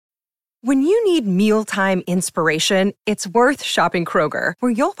When you need mealtime inspiration, it's worth shopping Kroger,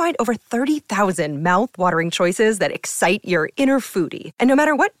 where you'll find over 30,000 mouth-watering choices that excite your inner foodie. And no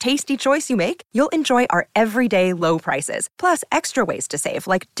matter what tasty choice you make, you'll enjoy our everyday low prices, plus extra ways to save,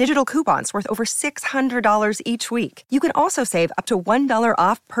 like digital coupons worth over $600 each week. You can also save up to $1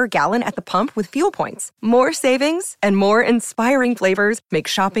 off per gallon at the pump with fuel points. More savings and more inspiring flavors make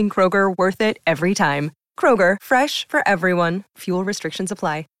shopping Kroger worth it every time. Kroger, fresh for everyone. Fuel restrictions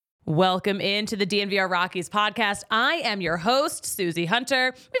apply. Welcome into the DNVR Rockies Podcast. I am your host, Susie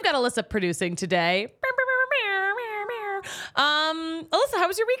Hunter. We've got Alyssa producing today. Alyssa, how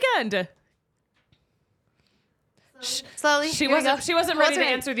was your weekend? Slowly. She wasn't ready to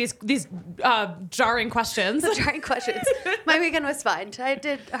answer these jarring questions. Jarring questions. My weekend was fine. I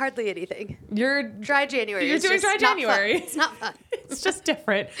did hardly anything. You're dry January. You're doing dry January. It's not fun. It's just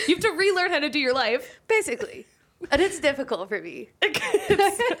different. You have to relearn how to do your life. Basically. And it's difficult for me. Does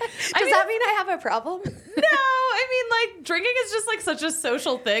that mean I have a problem? No, I mean, like, drinking is just, like, such a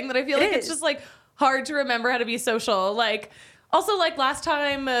social thing that I feel like it's just, like, hard to remember how to be social. Like, also, like, last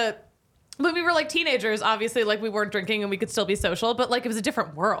time when we were, like, teenagers, obviously, like, we weren't drinking and we could still be social, but, like, it was a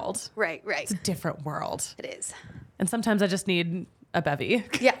different world. Right. It's a different world. It is. And sometimes I just need a bevy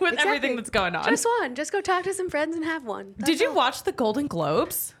with exactly. everything that's going on. Just one. Just go talk to some friends and have one. Did you watch the Golden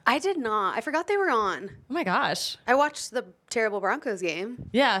Globes? I did not. I forgot they were on. Oh my gosh. I watched the terrible Broncos game.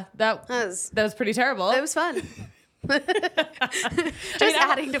 Yeah, that was pretty terrible. It was fun.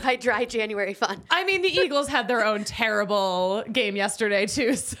 Adding to my dry January fun. I mean, the Eagles had their own terrible game yesterday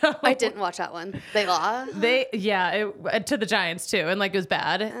too. So I didn't watch that one. They lost. To the Giants too, and like it was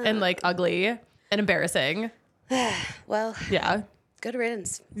bad and like ugly and embarrassing. Well, yeah. Good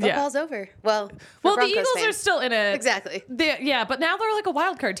riddance. Football's over. Well, the Eagles are still in it. Exactly. But now they're like a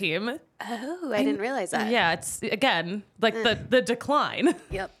wild card team. Oh, I didn't realize that. Yeah, it's again like the decline.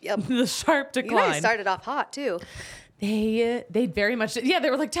 Yep. The sharp decline. You guys started off hot too. They very much. Yeah,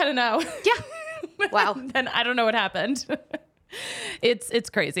 they were like 10-0. Yeah. Wow. And I don't know what happened. It's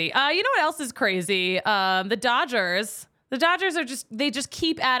crazy. You know what else is crazy? The Dodgers. The Dodgers just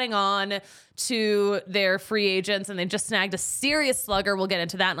keep adding on to their free agents, and they just snagged a serious slugger. We'll get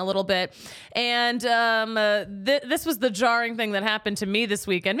into that in a little bit. And this was the jarring thing that happened to me this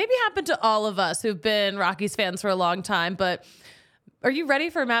weekend. Maybe happened to all of us who've been Rockies fans for a long time. But are you ready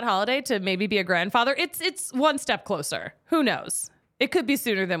for Matt Holliday to maybe be a grandfather? It's one step closer. Who knows? It could be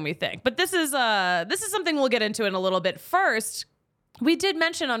sooner than we think. But this is something we'll get into in a little bit. First, we did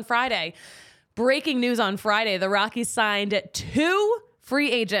mention on Friday. Breaking news on Friday, the Rockies signed 2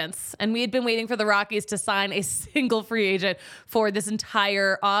 free agents, and we had been waiting for the Rockies to sign a single free agent for this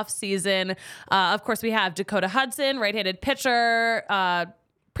entire offseason. Of course, we have Dakota Hudson, right-handed pitcher,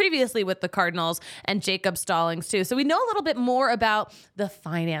 previously with the Cardinals, and Jacob Stallings, too. So we know a little bit more about the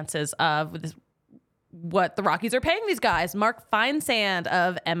finances of this, what the Rockies are paying these guys. Mark Feinsand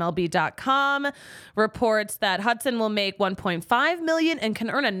of MLB.com reports that Hudson will make $1.5 million and can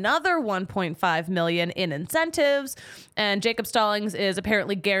earn another $1.5 million in incentives. And Jacob Stallings is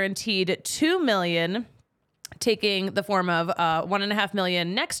apparently guaranteed $2 million, taking the form of $1.5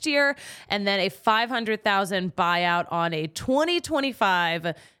 million next year, and then a $500,000 buyout on a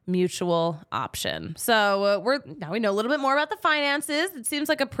 2025 mutual option. So now we know a little bit more about the finances. It seems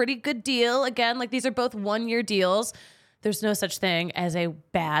like a pretty good deal. Again, like these are both 1-year deals. There's no such thing as a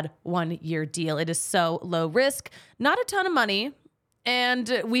bad 1-year deal. It is so low risk, not a ton of money.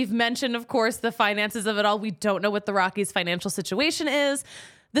 And we've mentioned, of course, the finances of it all. We don't know what the Rockies' financial situation is.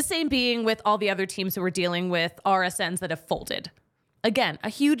 The same being with all the other teams who are dealing with RSNs that have folded. Again, a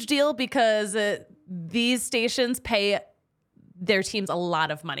huge deal because these stations pay their teams a lot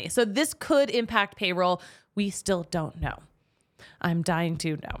of money. So this could impact payroll. We still don't know. I'm dying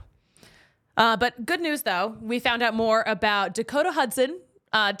to know. But good news, though. We found out more about Dakota Hudson.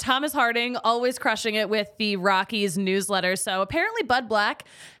 Thomas Harding always crushing it with the Rockies newsletter. So apparently Bud Black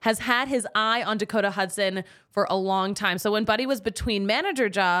has had his eye on Dakota Hudson for a long time. So when Buddy was between manager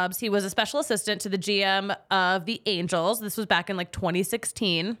jobs, he was a special assistant to the GM of the Angels. This was back in like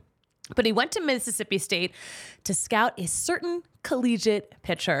 2016. But he went to Mississippi State to scout a certain collegiate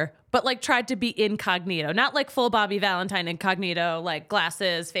pitcher, but like tried to be incognito, not like full Bobby Valentine incognito, like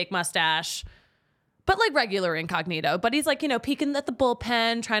glasses, fake mustache, but like regular incognito. But he's like, peeking at the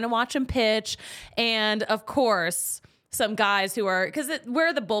bullpen, trying to watch him pitch. And of course, some guys who are, because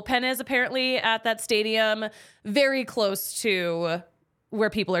where the bullpen is apparently at that stadium, very close to where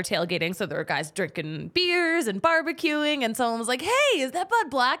people are tailgating. So there are guys drinking beers and barbecuing, and someone was like, hey, is that Bud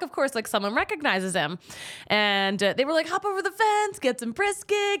Black? Of course, like someone recognizes him. And they were like, hop over the fence, get some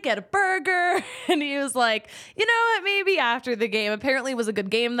brisket, get a burger. And he was like, you know what, maybe after the game. Apparently it was a good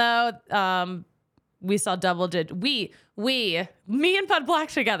game though. We saw me and Bud Black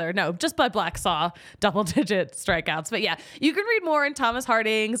together. No, just Bud Black saw double-digit strikeouts. But yeah, you can read more in Thomas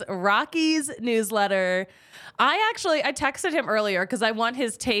Harding's Rockies newsletter. I texted him earlier because I want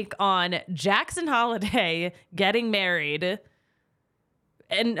his take on Jackson Holliday getting married.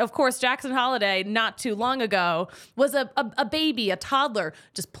 And of course, Jackson Holliday, not too long ago, was a baby, a toddler,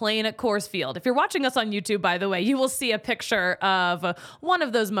 just playing at Coors Field. If you're watching us on YouTube, by the way, you will see a picture of one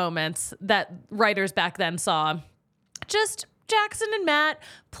of those moments that writers back then saw. Just Jackson and Matt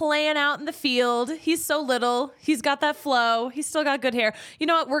playing out in the field. He's so little. He's got that flow. He's still got good hair. You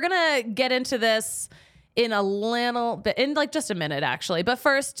know what? We're going to get into this in a little bit, in like just a minute, actually. But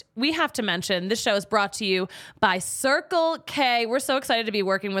first, we have to mention this show is brought to you by Circle K. We're so excited to be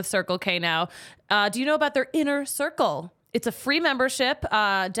working with Circle K now. Do you know about their Inner Circle? It's a free membership.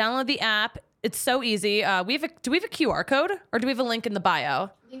 Download the app. It's so easy. Do we have a QR code or do we have a link in the bio?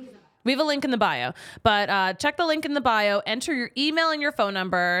 We have a link in the bio, but check the link in the bio, enter your email and your phone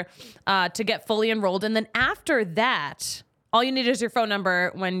number to get fully enrolled. And then after that, all you need is your phone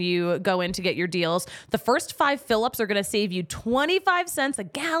number when you go in to get your deals. The first 5 fill-ups are going to save you 25 cents a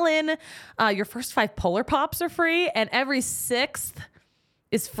gallon. Your first 5 Polar Pops are free, and every 6th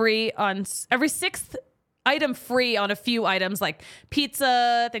item free on a few items like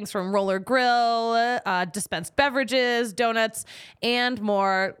pizza, things from Roller Grill, dispensed beverages, donuts, and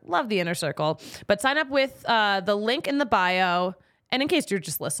more. Love the Inner Circle. But sign up with the link in the bio. And in case you're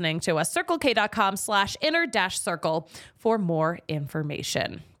just listening to us, circlek.com/inner-circle for more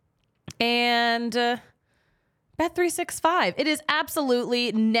information. And Bet365. It is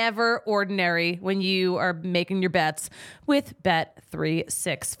absolutely never ordinary when you are making your bets with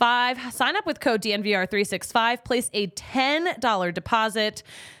Bet365. Sign up with code DNVR365. Place a $10 deposit.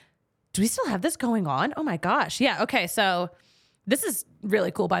 Do we still have this going on? Oh my gosh. Yeah. Okay. So this is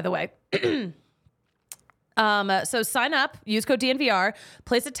really cool, by the way. So sign up, use code DNVR,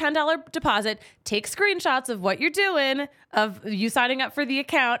 place a $10 deposit, take screenshots of what you're doing, of you signing up for the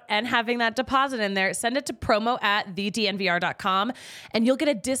account and having that deposit in there. Send it to promo@thednvr.com and you'll get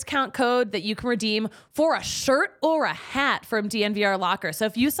a discount code that you can redeem for a shirt or a hat from DNVR Locker. So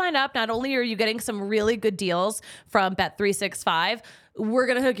if you sign up, not only are you getting some really good deals from Bet365, we're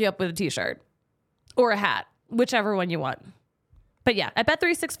going to hook you up with a t-shirt or a hat, whichever one you want. But yeah, at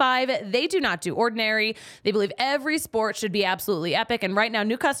Bet365, they do not do ordinary. They believe every sport should be absolutely epic. And right now,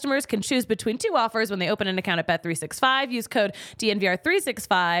 new customers can choose between 2 offers when they open an account at Bet365. Use code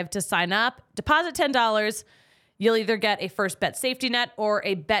DNVR365 to sign up. Deposit $10. You'll either get a first bet safety net or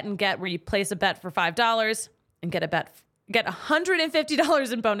a bet and get where you place a bet for $5 and get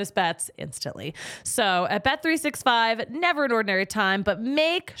 $150 in bonus bets instantly. So at Bet365, never an ordinary time, but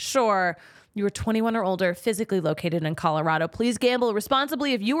make sure you are 21 or older, physically located in Colorado. Please gamble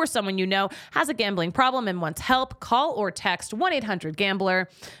responsibly. If you or someone you know has a gambling problem and wants help, call or text 1-800-GAMBLER.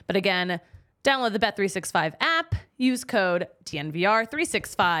 But again, download the Bet365 app, use code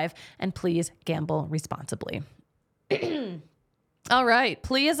DNVR365, and please gamble responsibly. All right.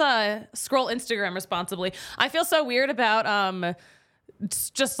 Please scroll Instagram responsibly. I feel so weird about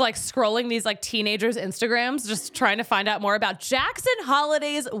just like scrolling these like teenagers' Instagrams, just trying to find out more about Jackson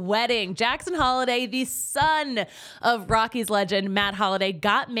Holliday's wedding. Jackson Holliday, the son of Rockies legend Matt Holliday,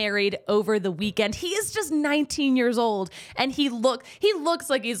 got married over the weekend. He is just 19 years old and he looks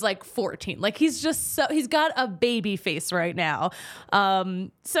like he's like 14. Like he's got a baby face right now.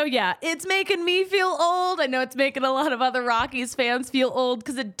 So yeah, it's making me feel old. I know it's making a lot of other Rockies fans feel old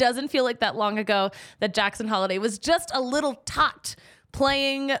because it doesn't feel like that long ago that Jackson Holliday was just a little tot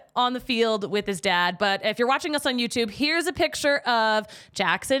playing on the field with his dad. But if you're watching us on YouTube, here's a picture of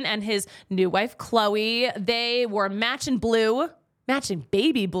Jackson and his new wife, Chloe. They wore matching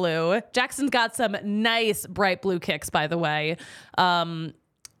baby blue. Jackson's got some nice bright blue kicks, by the way.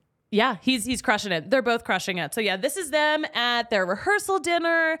 Yeah, he's crushing it. They're both crushing it. So yeah, this is them at their rehearsal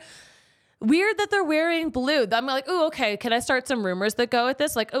dinner. Weird that they're wearing blue. I'm like, oh, okay. Can I start some rumors that go with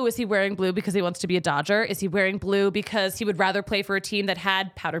this? Like, oh, is he wearing blue because he wants to be a Dodger? Is he wearing blue because he would rather play for a team that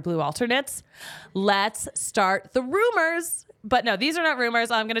had powder blue alternates? Let's start the rumors. But no, these are not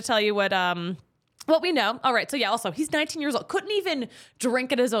rumors. I'm going to tell you what we know. All right. So yeah, also he's 19 years old. Couldn't even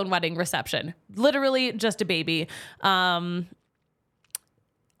drink at his own wedding reception. Literally just a baby. Also,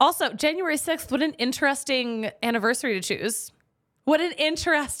 January 6th, what an interesting anniversary to choose. What an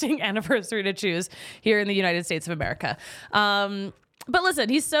interesting anniversary to choose here in the United States of America. But listen,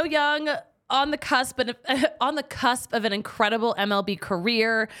 he's so young, on the cusp of an incredible MLB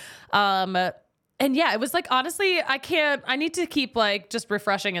career. And yeah, it was like, honestly, I need to keep like just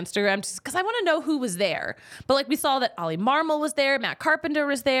refreshing Instagram just because I want to know who was there. But like we saw that Ollie Marmol was there, Matt Carpenter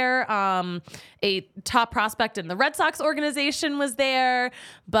was there, a top prospect in the Red Sox organization was there.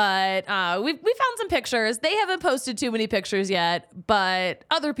 But we found some pictures. They haven't posted too many pictures yet, but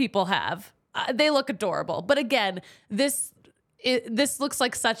other people have. They look adorable. But again, this looks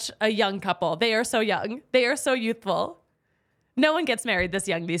like such a young couple. They are so young. They are so youthful. No one gets married this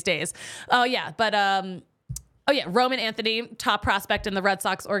young these days. Oh yeah, but Roman Anthony, top prospect in the Red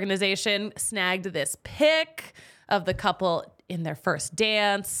Sox organization, snagged this pic of the couple in their first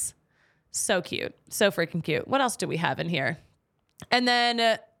dance. So cute, so freaking cute. What else do we have in here? And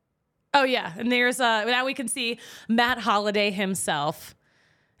then, and there's now we can see Matt Holliday himself.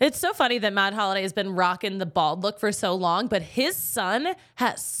 It's so funny that Matt Holliday has been rocking the bald look for so long, but his son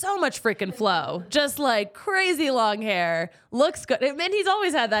has so much freaking flow. Just like crazy long hair. Looks good. And he's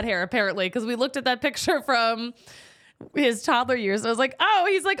always had that hair, apparently, because we looked at that picture from his toddler years. And I was like, oh,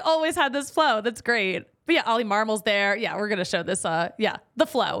 he's like always had this flow. That's great. But yeah, Ollie Marmol's there. Yeah, we're going to show this. The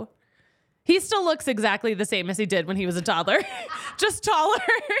flow. He still looks exactly the same as he did when he was a toddler. Just taller.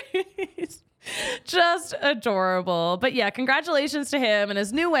 Just adorable. But yeah, congratulations to him and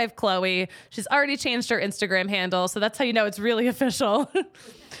his new wife, Chloe. She's already changed her Instagram handle, so that's how you know it's really official.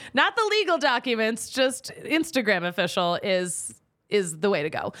 Not the legal documents, just Instagram official is the way to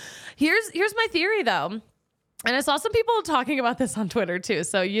go. Here's my theory, though. And I saw some people talking about this on Twitter too,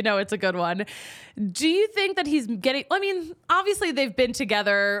 so you know it's a good one. Do you think that he's getting, I mean, obviously they've been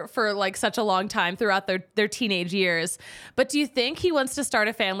together for like such a long time throughout their teenage years, but do you think he wants to start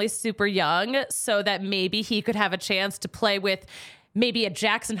a family super young so that maybe he could have a chance to play with maybe a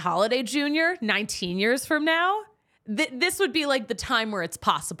Jackson Holliday Jr. 19 years from now? This would be like the time where it's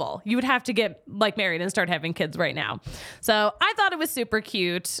possible. You would have to get like married and start having kids right now. So I thought it was super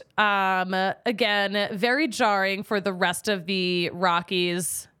cute. Again, very jarring for the rest of the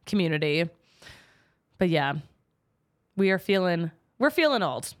Rockies community. But yeah, we're feeling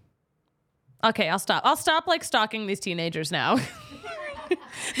old. Okay, I'll stop. I'll stop like stalking these teenagers now.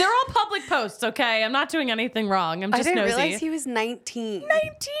 They're all public posts, okay? I'm not doing anything wrong. I'm just nosy. I didn't realize he was 19.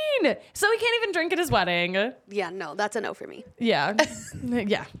 19! So he can't even drink at his wedding. Yeah, no, that's a no for me. Yeah.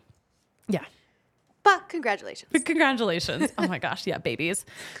 Yeah. But congratulations. Congratulations. Oh my gosh, yeah, babies.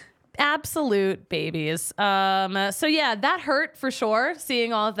 Absolute babies. So yeah, that hurt for sure,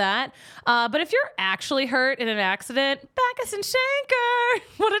 seeing all of that. But if you're actually hurt in an accident, Backus and Schenker,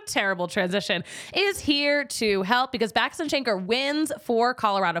 what a terrible transition, is here to help because Backus and Schenker wins for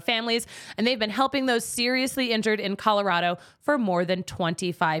Colorado families, and they've been helping those seriously injured in Colorado for more than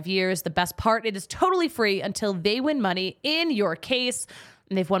 25 years. The best part, it is totally free until they win money in your case.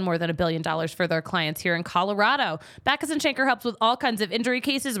 And they've won more than $1 billion for their clients here in Colorado. Backus and Schenker helps with all kinds of injury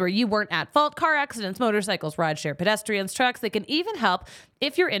cases where you weren't at fault: car accidents, motorcycles, rideshare, pedestrians, trucks. They can even help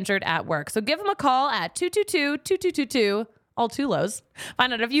if you're injured at work. So give them a call at 222-2222, all two lows.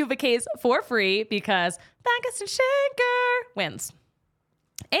 Find out if you have a case for free because Backus and Schenker wins.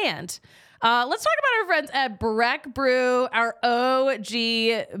 And let's talk about our friends at Breck Brew, our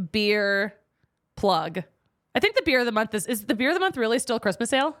OG beer plug. I think the beer of the month is the beer of the month really still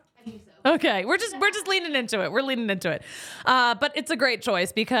Christmas ale? I think so. Okay, we're just leaning into it. We're leaning into it. But it's a great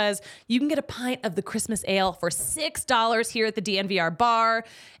choice because you can get a pint of the Christmas ale for $6 here at the DNVR bar,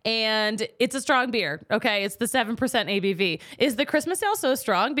 and it's a strong beer. Okay, it's the 7% ABV. Is the Christmas ale so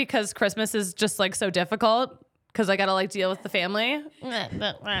strong because Christmas is just like so difficult? Because I got to like deal with the family.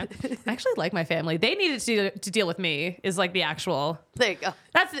 I actually like my family. They needed to deal with me is like the actual. There you go.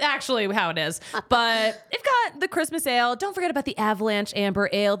 That's actually how it is. But they've got the Christmas ale. Don't forget about the Avalanche Amber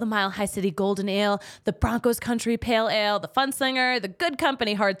Ale, the Mile High City Golden Ale, the Broncos Country Pale Ale, the Funslinger, the Good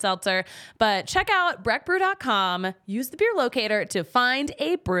Company Hard Seltzer. But check out breckbrew.com. Use the beer locator to find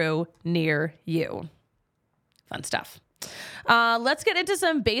a brew near you. Fun stuff. Let's get into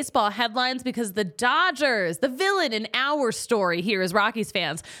some baseball headlines because the Dodgers, the villain in our story here as Rockies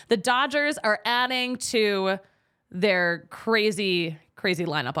fans, the Dodgers are adding to their crazy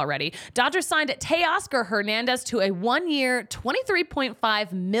lineup already. Dodgers signed Teoscar Hernandez to a 1-year,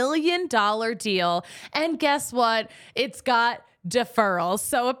 $23.5 million deal. And guess what? It's got deferrals.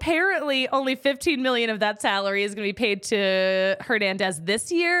 So apparently only $15 million of that salary is going to be paid to Hernandez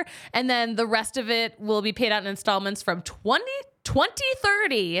this year. And then the rest of it will be paid out in installments from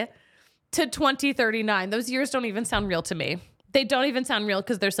 2030 to 2039. Those years don't even sound real to me. They don't even sound real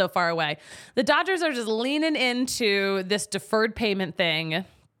because they're so far away. The Dodgers are just leaning into this deferred payment thing.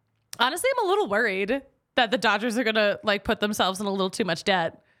 Honestly, I'm a little worried that the Dodgers are going to like put themselves in a little too much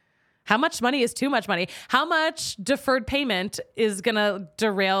debt. How much money is too much money? How much deferred payment is going to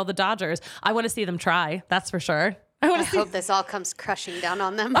derail the Dodgers? I want to see them try. That's for sure. I hope this all comes crushing down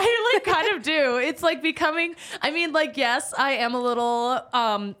on them. I like kind of do. It's like becoming, I mean, like, yes, I am a little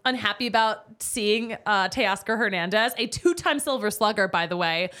unhappy about seeing Teoscar Hernandez, a 2-time Silver Slugger, by the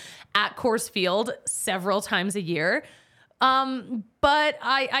way, at Coors Field several times a year. But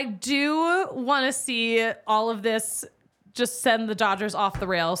I do want to see all of this just send the Dodgers off the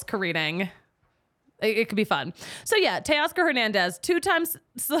rails careening. It could be fun. So yeah, Teoscar Hernandez, 2-time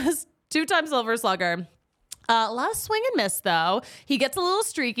Silver Slugger. A lot of swing and miss, though. He gets a little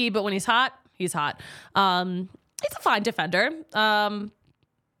streaky, but when he's hot, he's hot. He's a fine defender.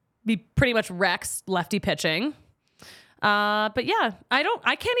 He pretty much wrecks lefty pitching. But yeah,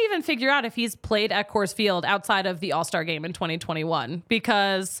 I can't even figure out if he's played at Coors Field outside of the All-Star game in 2021,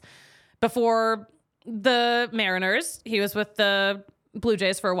 because before the Mariners, he was with the Blue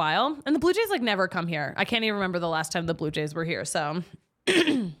Jays for a while, and the Blue Jays like never come here. I can't even remember the last time the Blue Jays were here. So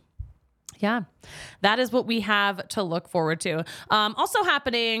yeah, that is what we have to look forward to. Also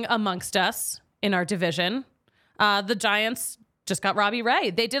happening amongst us in our division, the Giants just got Robbie Ray.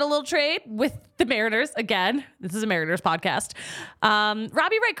 They did a little trade with the Mariners. Again, this is a Mariners podcast.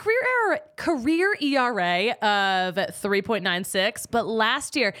 Robbie Ray, career ERA of 3.96, but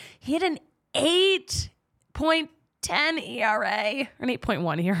last year he had an 8.10 ERA, or an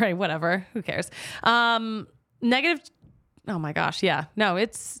 8.1 ERA, whatever. Who cares? Negative. Oh my gosh. Yeah. No,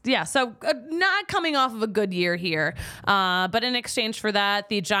 So not coming off of a good year here. But in exchange for that,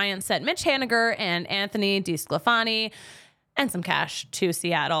 the Giants sent Mitch Haniger and Anthony DeSclafani and some cash to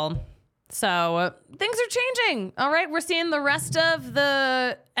Seattle. So things are changing. All right. We're seeing the rest of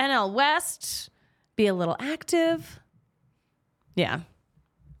the NL West be a little active. Yeah.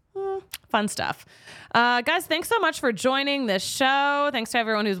 Fun stuff. Guys, thanks so much for joining this show. Thanks to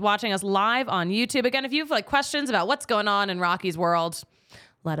everyone who's watching us live on YouTube. Again, if you have like questions about what's going on in Rockies world,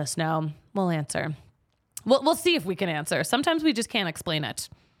 let us know. We'll answer. We'll see if we can answer. Sometimes we just can't explain it.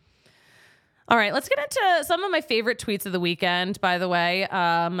 All right, let's get into some of my favorite tweets of the weekend, by the way.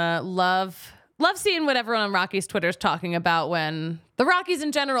 Love seeing what everyone on Rockies Twitter is talking about when the Rockies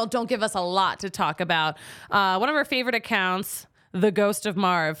in general don't give us a lot to talk about. One of our favorite accounts, The Ghost of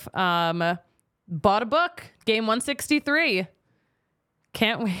Marv, bought a book, Game 163.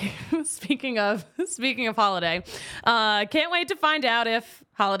 Can't wait. Speaking of Holliday, can't wait to find out if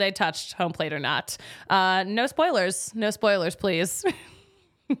Holliday touched home plate or not. No spoilers, please.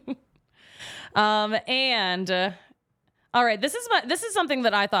 And all right, this is something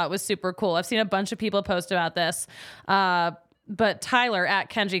that I thought was super cool. I've seen a bunch of people post about this. But Tyler at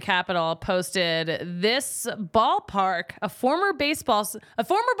Kenji Capital posted this ballpark, a former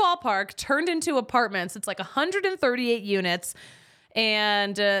ballpark turned into apartments. It's like 138 units,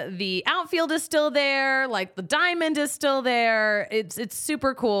 and the outfield is still there. Like the diamond is still there. It's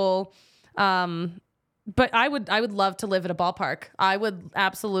super cool. But I would love to live at a ballpark. I would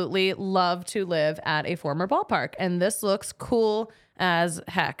absolutely love to live at a former ballpark. And this looks cool as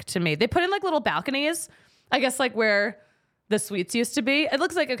heck to me. They put in like little balconies, I guess like where the suites used to be. It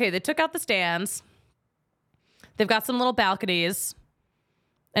looks like, okay, they took out the stands. They've got some little balconies.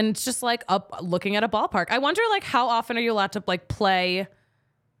 And it's just like up looking at a ballpark. I wonder like how often are you allowed to like play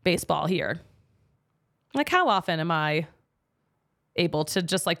baseball here? Like how often am I able to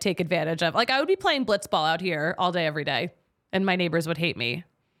just like take advantage of, like I would be playing blitzball out here all day, every day, and my neighbors would hate me,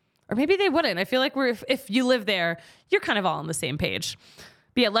 or maybe they wouldn't. I feel like if you live there, you're kind of all on the same page.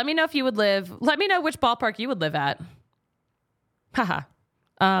 But yeah, let me know if you would live. Let me know which ballpark you would live at. Haha.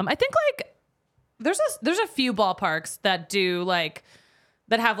 I think like there's a few ballparks that do like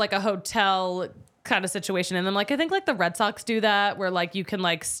that have like a hotel kind of situation in them. Like I think like the Red Sox do that, where like you can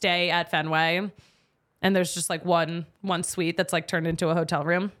like stay at Fenway. And there's just like one suite that's like turned into a hotel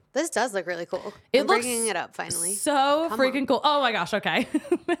room. This does look really cool. I'm bringing it up finally. So freaking cool. Oh my gosh. Okay.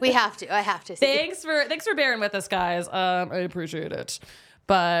 We have to. I have to see. Thanks for bearing with us, guys. I appreciate it.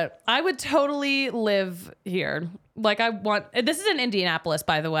 But I would totally live here. Like this is in Indianapolis,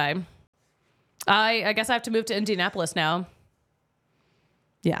 by the way. I guess I have to move to Indianapolis now.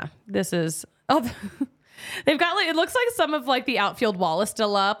 Yeah, this is, they've got like, it looks like some of like the outfield wall is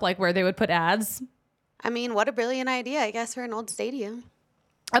still up, like where they would put ads. I mean, what a brilliant idea, I guess, for an old stadium.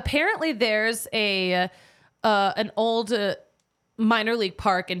 Apparently there's an old minor league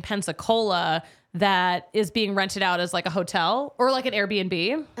park in Pensacola that is being rented out as like a hotel or like an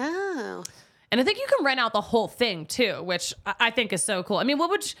Airbnb. Oh. And I think you can rent out the whole thing too, which I think is so cool. I mean,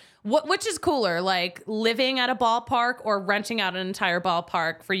 which is cooler, like living at a ballpark or renting out an entire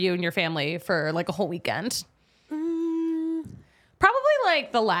ballpark for you and your family for like a whole weekend? Probably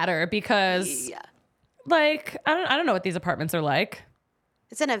like the latter, because like I don't know what these apartments are like.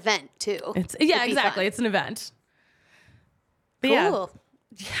 It's an event too. Exactly. It's an event. But cool.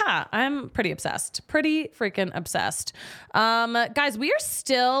 Yeah, I'm pretty obsessed. Pretty freaking obsessed. Guys, we are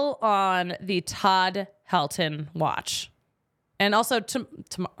still on the Todd Helton watch. And also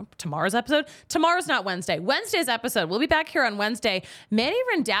tomorrow's episode. Tomorrow's not Wednesday. Wednesday's episode. We'll be back here on Wednesday. Manny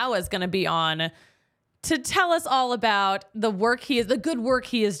Rendawa is going to be on to tell us all about the good work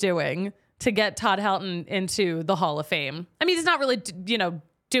he is doing to get Todd Helton into the Hall of Fame. I mean, he's not really,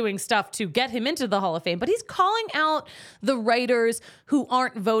 doing stuff to get him into the Hall of Fame, but he's calling out the writers who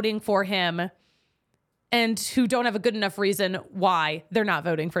aren't voting for him and who don't have a good enough reason why they're not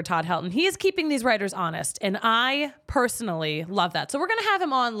voting for Todd Helton. He is keeping these writers honest, and I personally love that. So we're going to have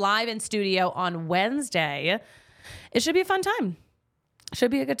him on live in studio on Wednesday. It should be a fun time.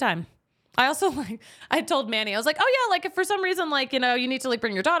 Should be a good time. I also I told Manny, I was like, oh yeah, like if for some reason, like, you need to like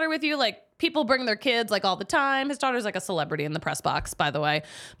bring your daughter with you, like people bring their kids like all the time. His daughter's like a celebrity in the press box, by the way.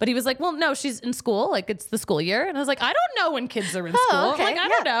 But he was like, well, no, she's in school. Like it's the school year. And I was like, I don't know when kids are in school. Okay, like, I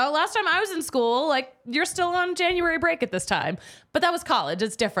don't know. Last time I was in school, like you're still on January break at this time. But that was college.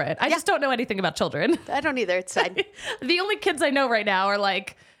 It's different. I just don't know anything about children. I don't either. It's fine. The only kids I know right now are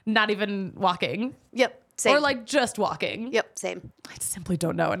like not even walking. Yep. Same. Or like just walking. Yep. Same. I simply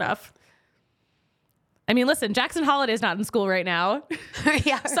don't know enough. I mean, listen, Jackson Holiday's not in school right now.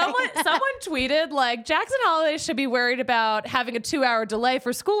 Yeah, right. Someone tweeted like Jackson Holiday should be worried about having a 2-hour delay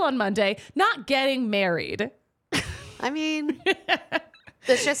for school on Monday, not getting married. I mean,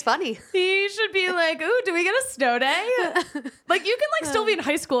 it's just funny. He should be like, ooh, do we get a snow day? Like you can like still be in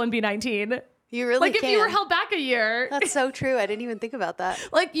high school and be 19. You really like can. If you were held back a year. That's so true. I didn't even think about that.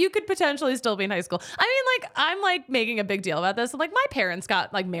 Like you could potentially still be in high school. I mean, like I'm like making a big deal about this. Like my parents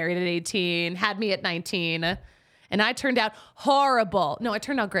got like married at 18, had me at 19, and I turned out horrible. No, I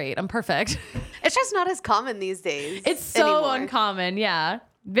turned out great. I'm perfect. It's just not as common these days. It's so anymore. uncommon. Yeah.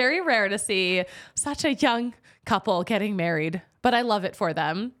 Very rare to see such a young couple getting married, but I love it for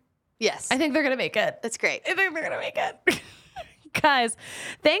them. Yes. I think they're going to make it. That's great. I think they're going to make it. Guys,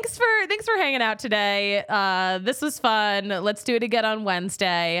 thanks for hanging out today. This was fun. Let's do it again on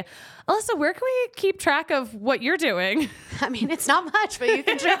Wednesday. Alyssa, where can we keep track of what you're doing? I mean, it's not much, but you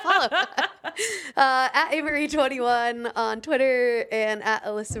can try to follow. At Amarie21 on Twitter and at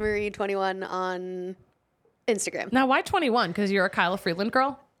Alyssa Marie 21 on Instagram. Now, why 21? Because you're a Kyle Freeland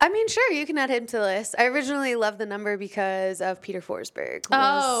girl? I mean, sure, you can add him to the list. I originally loved the number because of Peter Forsberg.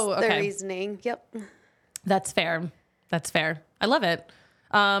 Okay. The reasoning. Yep. That's fair. That's fair. I love it.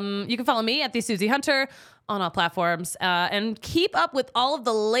 You can follow me at the Susie Hunter on all platforms and keep up with all of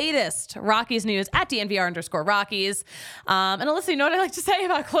the latest Rockies news at DNVR_Rockies. And Alyssa, you know what I like to say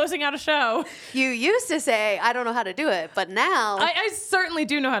about closing out a show? You used to say, I don't know how to do it, but now... I certainly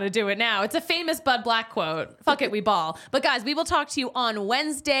do know how to do it now. It's a famous Bud Black quote. Fuck it, we ball. But guys, we will talk to you on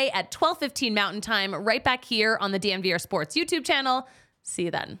Wednesday at 12:15 Mountain Time, right back here on the DNVR Sports YouTube channel. See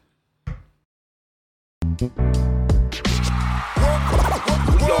you then.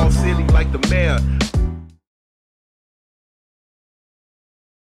 We all silly like the mayor.